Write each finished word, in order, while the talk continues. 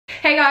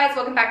Hey guys,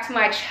 welcome back to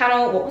my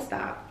channel. What was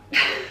that?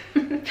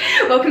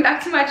 Welcome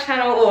back to my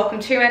channel, or welcome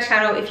to my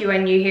channel if you are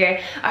new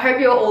here. I hope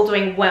you're all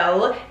doing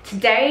well.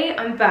 Today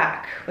I'm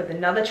back with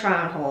another try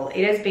on haul.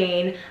 It has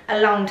been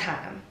a long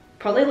time,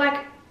 probably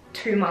like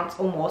 2 months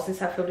or more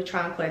since I filmed a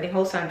try on clothing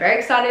haul, so I'm very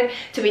excited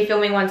to be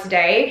filming one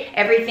today.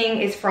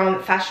 Everything is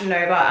from Fashion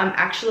Nova. I'm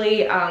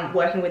actually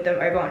working with them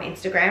over on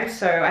Instagram,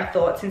 so I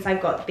thought since I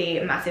got the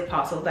massive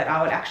parcel that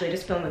I would actually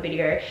just film a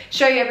video,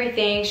 show you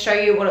everything, show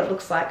you what it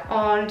looks like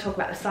on, talk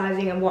about the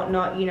sizing and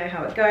whatnot. You know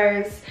how it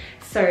goes.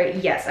 So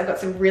yes, I've got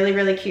some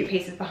really cute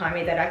pieces behind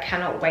me that I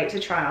cannot wait to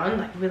try on,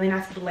 like really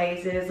nice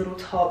blazers, little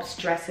tops,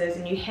 dresses,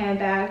 a new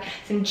handbag,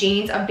 some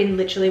jeans I've been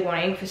literally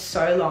wanting for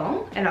so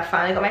long, and I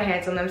finally got my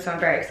hands on them, so I'm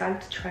very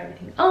excited to try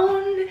everything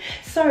on.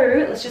 So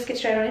let's just get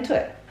straight on into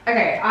it.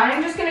 Okay,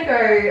 I'm just gonna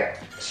go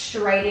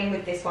straight in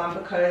with this one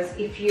because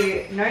if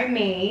you know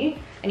me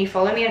and you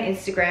follow me on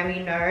Instagram,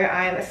 you know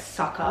I am a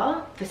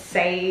sucker for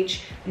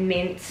sage,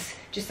 mints,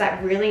 just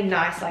that really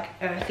nice like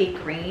earthy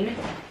green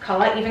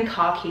color, even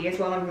khaki as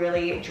well I'm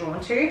really drawn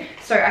to.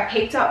 So I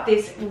picked up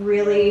this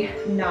really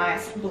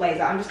nice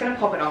blazer. I'm just gonna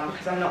pop it on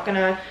because I'm not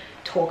gonna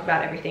talk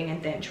about everything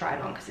and then try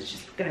it on because it's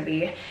just gonna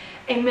be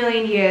a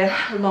million-year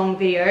long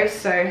video.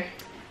 So,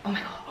 oh my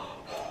god,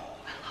 oh,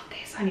 I love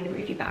this. I need to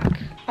move you back.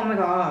 Oh my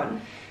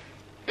god.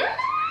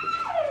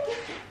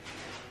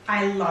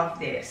 I love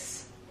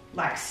this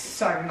like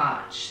so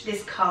much.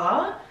 This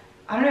color,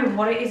 I don't know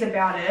what it is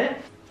about it.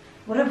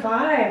 What a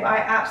vibe. I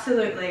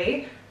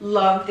absolutely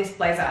love this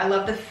blazer. I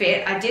love the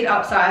fit. I did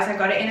upsize. I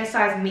got it in a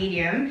size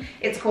medium.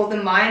 It's called the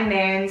My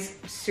Man's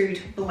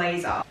Suit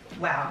Blazer.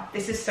 Wow,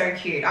 this is so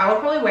cute. I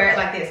would probably wear it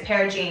like this.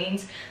 Pair of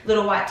jeans,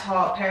 little white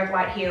top, pair of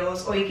white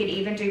heels, or you could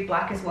even do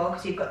black as well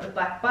because you've got the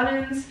black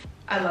buttons.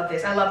 I love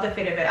this. I love the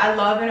fit of it. I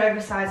love an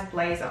oversized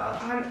blazer.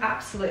 I'm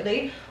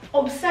absolutely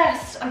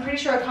obsessed. I'm pretty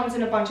sure it comes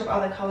in a bunch of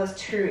other colors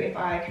too, if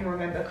I can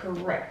remember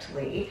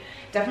correctly.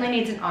 Definitely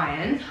needs an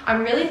iron.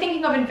 I'm really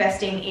thinking of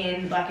investing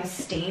in like a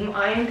steam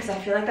iron because I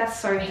feel like that's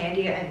so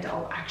handy, and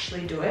I'll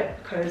actually do it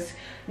because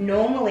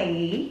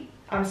normally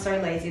I'm so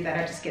lazy that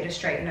I just get a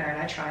straightener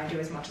and I try and do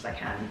as much as I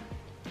can.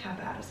 How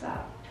bad is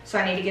that? So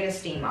I need to get a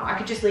steamer. I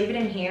could just leave it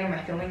in here in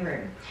my filming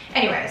room.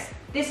 Anyways,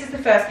 this is the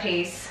first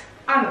piece.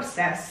 I'm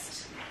obsessed.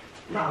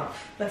 Love.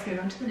 Let's move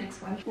on to the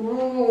next one.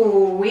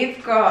 Ooh,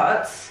 we've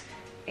got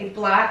a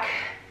black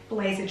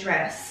blazer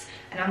dress,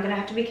 and I'm gonna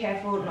have to be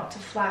careful not to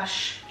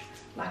flash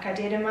like I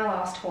did in my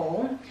last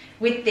haul.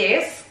 With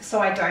this, so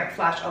I don't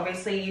flash,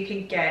 obviously you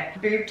could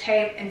get boob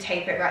tape and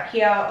tape it right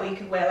here, or you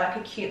could wear like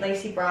a cute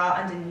lacy bra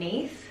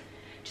underneath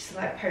just to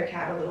like poke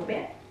out a little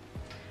bit.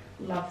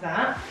 Love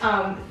that.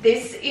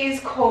 This is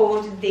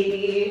called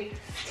the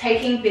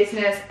Taking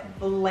Business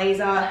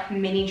Blazer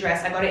Mini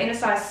Dress. I got it in a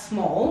size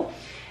small,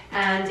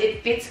 and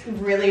it fits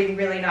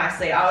really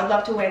nicely. I would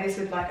love to wear this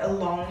with like a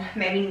long,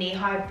 maybe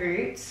knee-high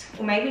boots,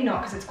 or maybe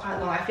not because it's quite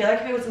long. I feel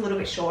like if it was a little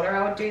bit shorter,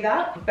 I would do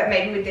that. But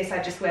maybe with this,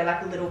 I'd just wear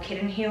like little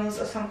kitten heels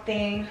or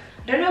something.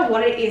 I don't know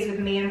what it is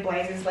with me and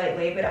blazers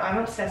lately, but I'm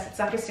obsessed. It's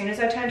like as soon as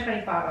I turned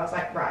 25, I was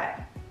like, right,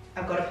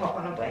 I've got to pop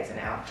on a blazer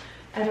now.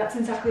 And that's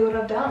exactly what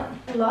I've done.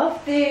 I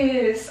love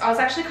this. I was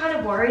actually kind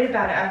of worried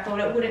about it. I thought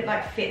it wouldn't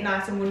like fit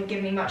nice and wouldn't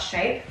give me much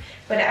shape,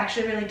 but it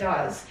actually really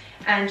does.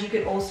 And you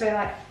could also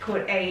like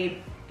put a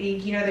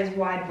big, you know, those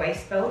wide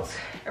waist belts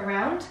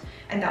around,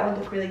 and that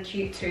would look really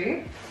cute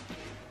too.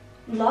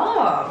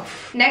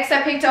 Love. Next,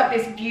 I picked up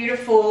this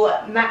beautiful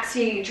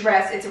maxi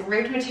dress. It's a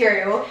ribbed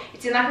material.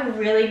 It's in like a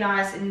really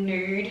nice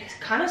nude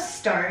kind of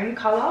stone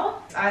color.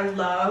 I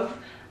love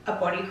a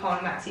bodycon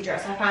maxi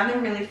dress. I find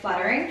them really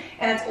flattering,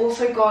 and it's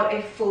also got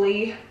a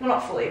fully, well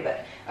not fully,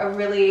 but a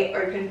really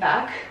open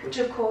back, which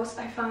of course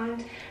I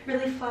find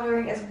really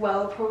flattering as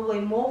well. Probably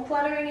more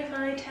flattering if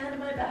I tanned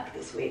my back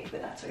this week,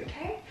 but that's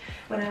okay.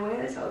 When I wear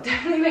this, I'll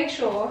definitely make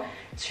sure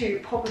to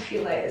pop a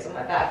few layers on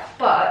my back.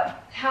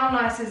 But how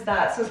nice is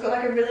that? So it's got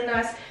like a really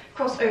nice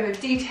crossover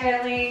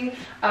detailing.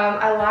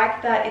 I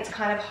like that it's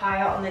kind of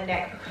higher on the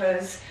neck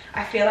because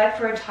I feel like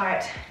for a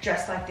tight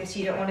dress like this,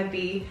 you don't want to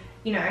be,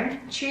 you know,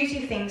 choose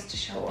your things to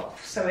show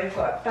off. So we've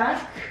got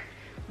back,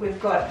 we've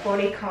got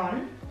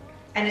bodycon,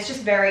 and it's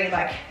just very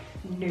like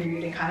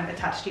nude and kind of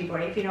attached to your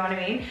body, if you know what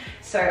I mean.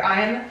 So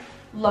I am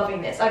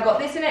loving this. I got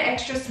this in an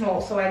extra small,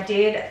 so I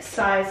did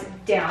size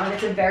down.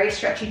 It's a very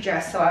stretchy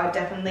dress, so I would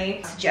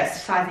definitely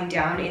suggest sizing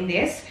down in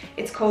this.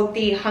 It's called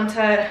the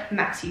Hunter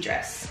Maxi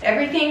Dress.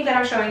 Everything that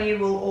I'm showing you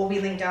will all be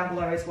linked down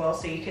below as well,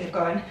 so you can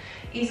go and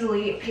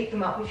easily pick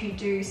them up if you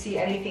do see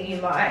anything you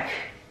like.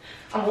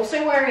 I'm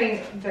also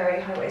wearing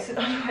very high-waisted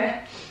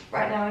underwear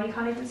right now, and you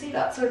can't even see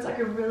that, so it's like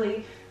a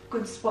really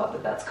good spot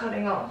that that's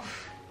cutting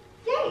off.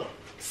 Yay!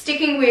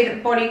 Sticking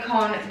with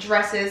bodycon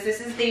dresses,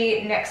 this is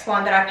the next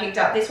one that I picked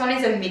up. This one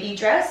is a midi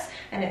dress,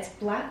 and it's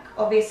black,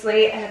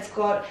 obviously, and it's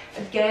got,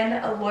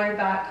 again, a low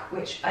back,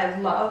 which I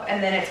love,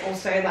 and then it's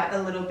also like a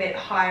little bit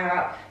higher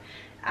up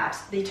at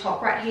the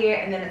top right here,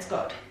 and then it's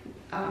got,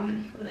 what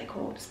are they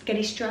called?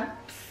 Spaghetti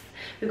straps.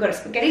 We've got a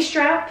spaghetti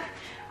strap.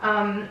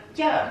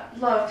 Yeah,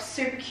 love,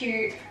 super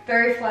cute,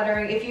 very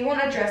flattering. If you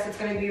want a dress that's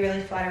going to be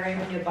really flattering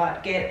on your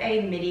butt, get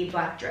a midi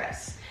black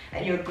dress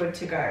and you're good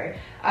to go.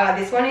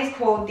 This one is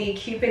called the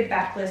Cupid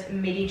Backless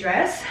Midi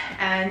Dress,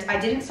 and I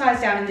didn't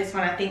size down in this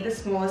one. I think the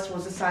smallest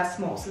was a size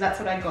small, so that's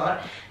what I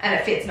got, and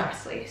it fits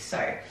nicely.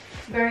 So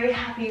very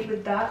happy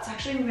with that. It's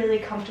actually really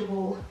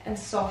comfortable and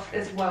soft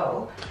as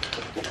well.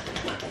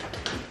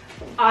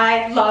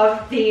 I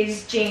love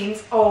these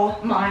jeans. Oh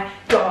my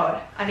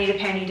god, I need a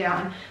panty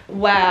down.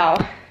 Wow,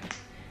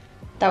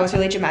 that was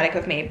really dramatic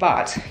of me,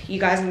 but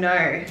you guys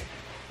know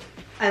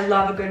I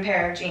love a good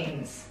pair of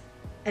jeans,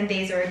 and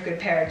these are a good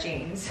pair of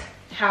jeans.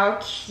 How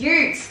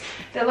cute.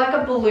 They're like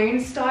a balloon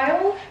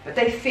style, but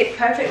they fit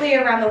perfectly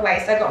around the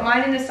waist. I got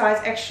mine in a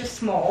size extra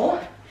small,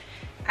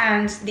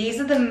 and these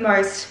are the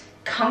most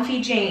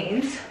comfy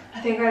jeans I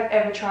think I've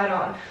ever tried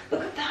on.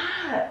 Look at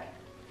that.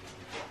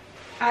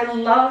 I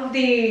love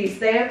these.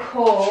 They're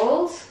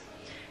called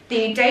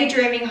the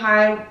Daydreaming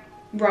High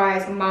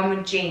Rise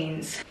Mum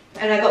Jeans,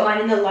 and I got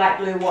mine in the light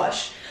blue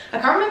wash. I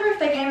can't remember if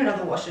they came in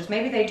other washes,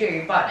 maybe they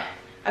do, but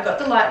I got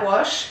the light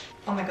wash.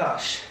 Oh my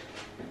gosh,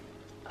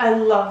 I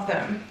love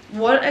them.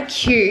 What a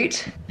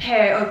cute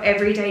pair of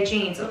everyday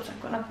jeans. Oops,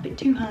 I've gone up a bit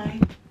too high.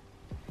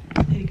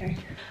 There we go.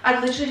 I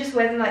literally just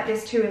wear them like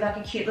this too, with like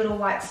a cute little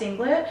white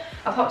singlet.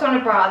 I popped on a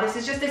bra. This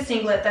is just a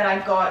singlet that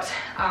I got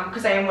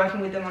because I am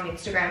working with them on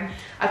Instagram.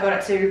 I got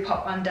it to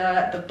pop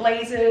under the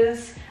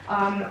blazers.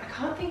 I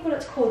can't think what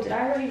it's called. Did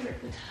I already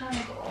rip the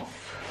tag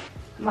off?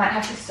 I might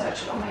have to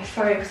search it on my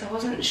phone because I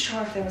wasn't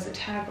sure if there was a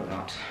tag or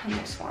not on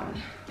this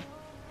one.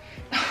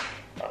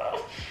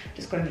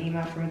 Just got an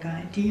email from a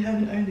guy. Do you have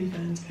an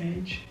OnlyFans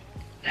page?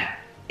 No.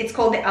 It's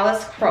called the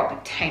Alice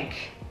Crop Tank,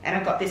 and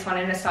I got this one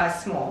in a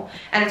size small,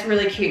 and it's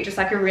really cute, just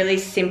like a really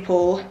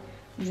simple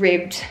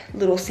ribbed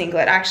little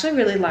singlet. I actually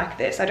really like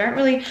this. I've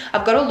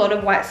got a lot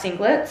of white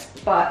singlets,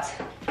 but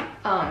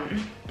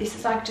this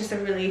is like just a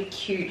really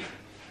cute,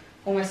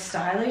 almost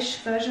stylish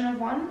version of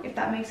one, if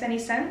that makes any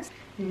sense.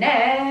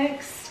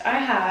 Next, I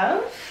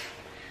have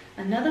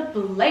another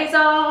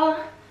blazer.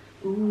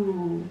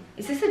 Ooh,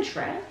 is this a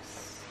dress?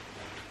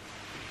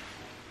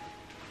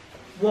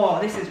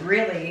 Whoa, this is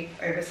really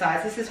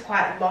oversized. This is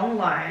quite long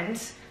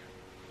lined.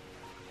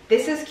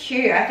 This is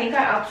cute. I think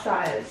I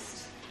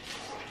upsized.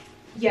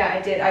 Yeah,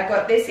 I did. I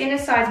got this in a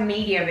size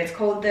medium. It's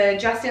called the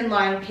Just In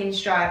Line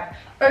Pinstripe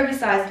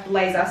Oversized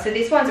Blazer. So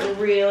this one's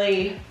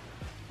really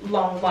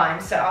long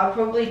line. So I'll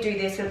probably do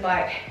this with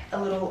like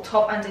a little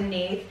top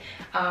underneath.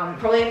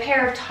 Probably a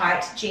pair of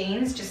tight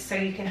jeans, just so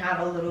you can have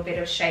a little bit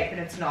of shape and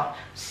it's not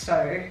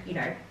so, you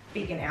know,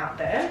 big and out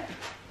there.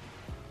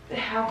 But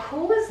how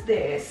cool is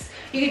this?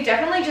 You could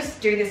definitely just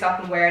do this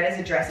up and wear it as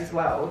a dress as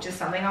well, which is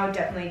something I would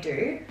definitely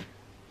do.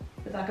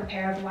 With like a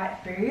pair of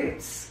white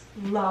boots.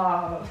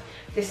 Love.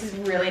 This is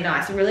really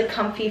nice, a really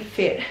comfy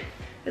fit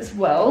as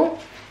well.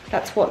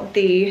 That's what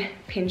the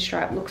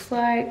pinstripe looks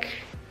like.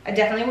 I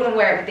definitely wouldn't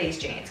wear it with these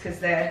jeans because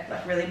they're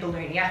like really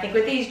balloony. I think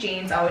with these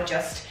jeans, I would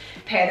just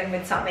pair them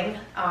with something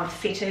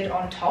fitted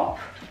on top.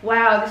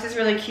 Wow, this is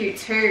really cute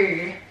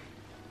too.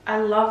 I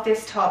love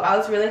this top. I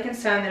was really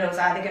concerned that it was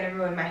either going to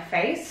ruin my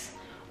face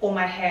or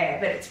my hair,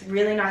 but it's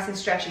really nice and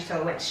stretchy, so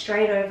it went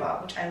straight over,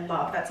 which I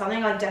love. That's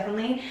something I'll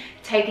definitely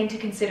take into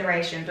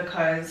consideration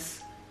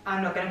because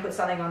I'm not going to put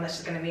something on that's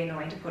just going to be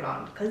annoying to put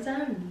on because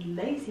I'm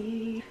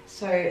lazy.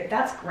 So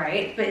that's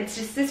great, but it's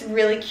just this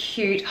really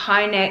cute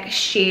high neck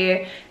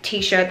sheer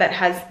t-shirt that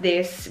has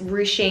this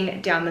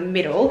ruching down the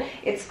middle.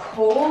 It's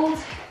called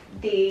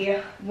the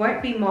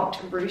Won't Be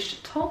Mocked Ruched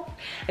top.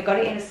 I got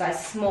it in a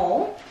size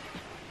small.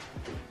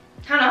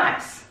 How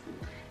nice.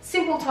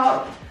 Simple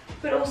top,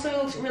 but also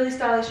looks really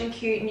stylish and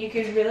cute, and you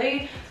could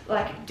really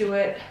like do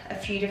it a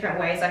few different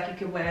ways. Like you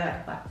could wear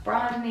like a black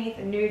bra underneath,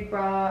 a nude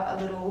bra,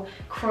 a little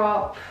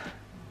crop.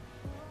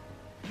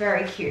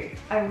 Very cute.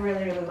 I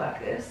really, really like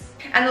this.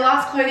 And the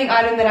last clothing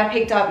item that I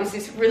picked up is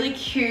this really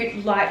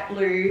cute light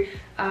blue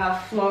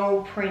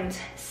floral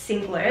print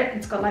singlet.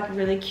 It's got like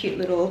really cute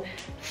little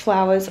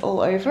flowers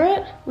all over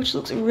it, which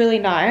looks really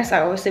nice.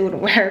 I obviously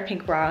wouldn't wear a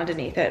pink bra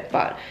underneath it,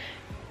 but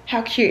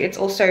how cute. It's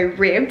also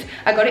ribbed.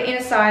 I got it in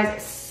a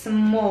size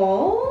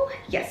small.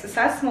 Yes, a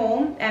size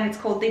small, and it's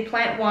called the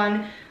Plant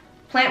One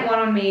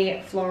on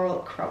Me floral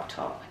crop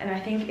top, and I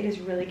think it is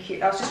really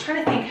cute. I was just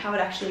trying to think how it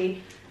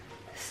actually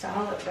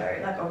style it though.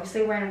 Like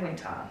obviously we're in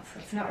winter, so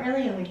it's not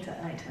really a winter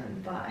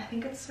item, but I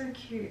think it's so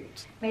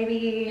cute.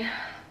 Maybe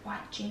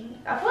white jeans.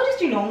 I'll probably just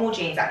do normal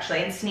jeans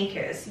actually, and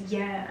sneakers.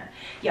 Yeah,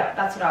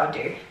 that's what I would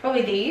do.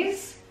 Probably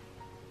these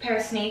pair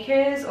of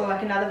sneakers or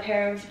like another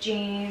pair of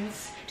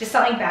jeans. Just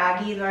something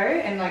baggy though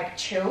and like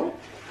chill.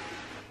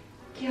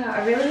 Yeah,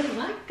 I really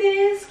like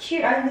this.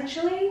 Cute. I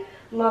literally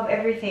love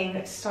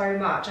everything so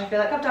much. I feel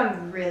like I've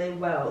done really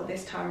well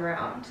this time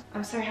around.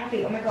 I'm so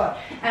happy. Oh my god.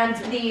 And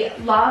the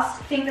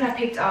last thing that I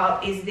picked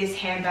up is this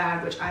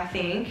handbag, which I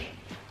think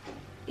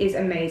is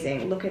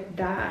amazing. Look at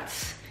that.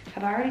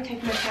 Have I already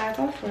taken the tag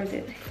off, or is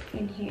it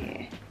in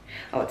here?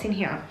 Oh, it's in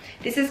here.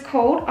 This is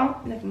called,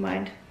 oh, never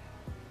mind.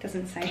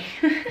 Doesn't say.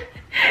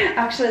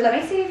 Actually,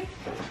 let me see.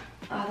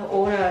 The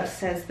order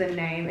says the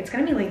name. It's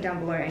gonna be linked down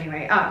below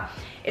anyway.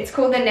 It's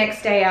called the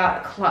Next Day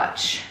Out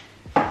Clutch.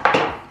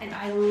 And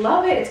I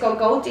love it. It's got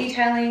gold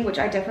detailing, which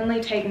I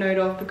definitely take note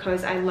of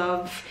because I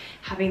love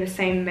having the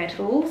same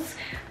metals.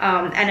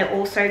 And it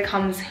also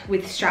comes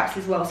with straps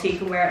as well, so you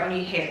can wear it on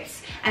your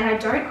hips. And I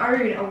don't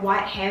own a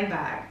white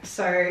handbag,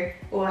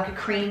 or like a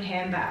cream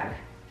handbag.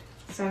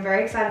 So I'm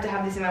very excited to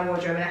have this in my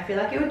wardrobe, and I feel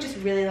like it would just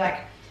really like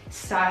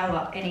style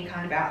up any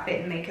kind of outfit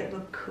and make it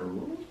look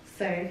cool.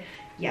 So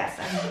yes,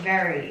 I'm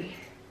very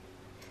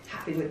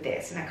happy with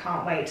this, and I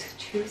can't wait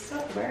to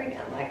start wearing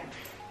it. Like,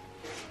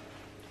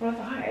 what a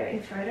vibe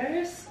in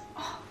photos.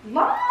 Oh,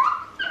 love.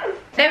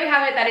 There we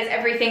have it. That is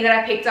everything that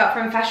I picked up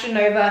from Fashion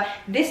Nova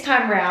this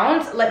time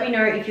round. Let me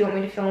know if you want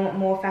me to film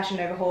more Fashion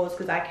Nova hauls,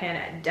 because I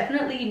can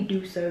definitely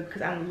do so,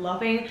 because I'm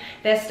loving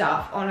their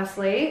stuff.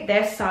 Honestly,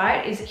 their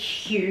site is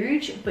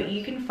huge, but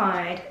you can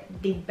find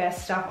the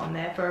best stuff on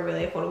there for a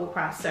really affordable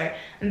price. So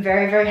I'm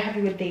very, very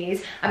happy with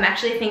these. I'm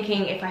actually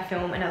thinking if I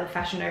film another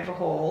Fashion Nova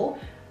haul,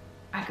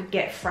 I could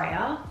get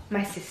Freya,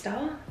 my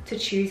sister, to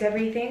choose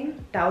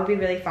everything. That would be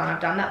really fun.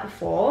 I've done that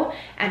before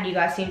and you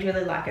guys seem to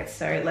really like it.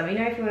 So let me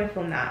know if you want to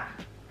film that,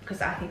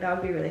 because I think that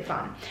would be really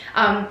fun.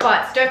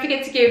 But don't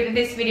forget to give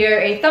this video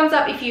a thumbs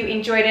up if you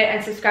enjoyed it,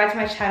 and subscribe to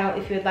my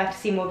channel if you would like to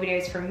see more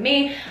videos from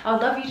me. I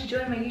would love you to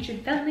join my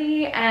YouTube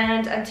family,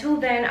 and until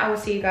then, I will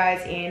see you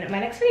guys in my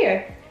next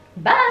video.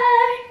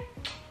 Bye!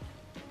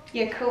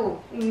 Yeah,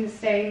 cool. I'm gonna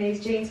stay in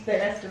these jeans for the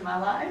rest of my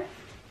life.